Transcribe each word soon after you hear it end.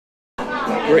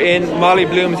We're in Molly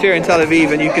Bloom's here in Tel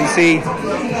Aviv, and you can see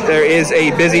there is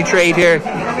a busy trade here.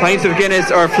 Pints of Guinness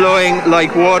are flowing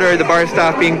like water, the bar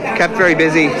staff being kept very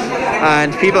busy,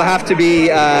 and people have to be,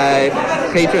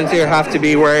 patrons here have to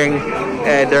be wearing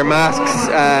their masks,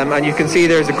 and you can see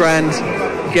there's a grand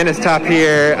Guinness tap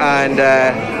here, and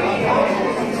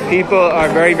people are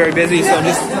very, very busy. So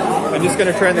I'm just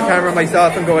going to turn the camera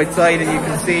myself and go outside, and you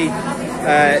can see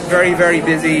very, very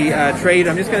busy trade.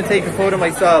 I'm just going to take a photo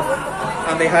myself,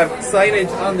 and they have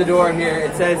signage on the door here.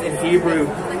 It says in Hebrew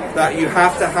that you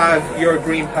have to have your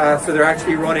green pass, so they're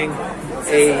actually running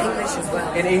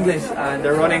in English, and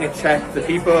they're running a check. The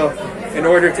people, in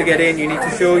order to get in, you need to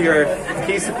show your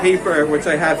piece of paper, which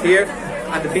I have here,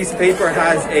 and the piece of paper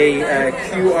has a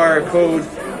QR code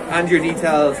and your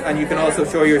details, and you can also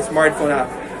show your smartphone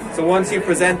app. So once you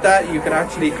present that, you can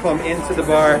actually come into the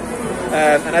bar,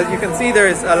 and as you can see,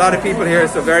 there's a lot of people here,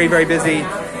 so very, very busy.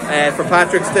 For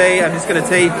Patrick's Day, I'm just going to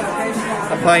take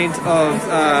a pint of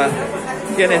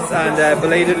Guinness and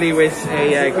belatedly wish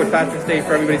a good Patrick's Day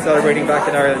for everybody celebrating back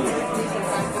in Ireland.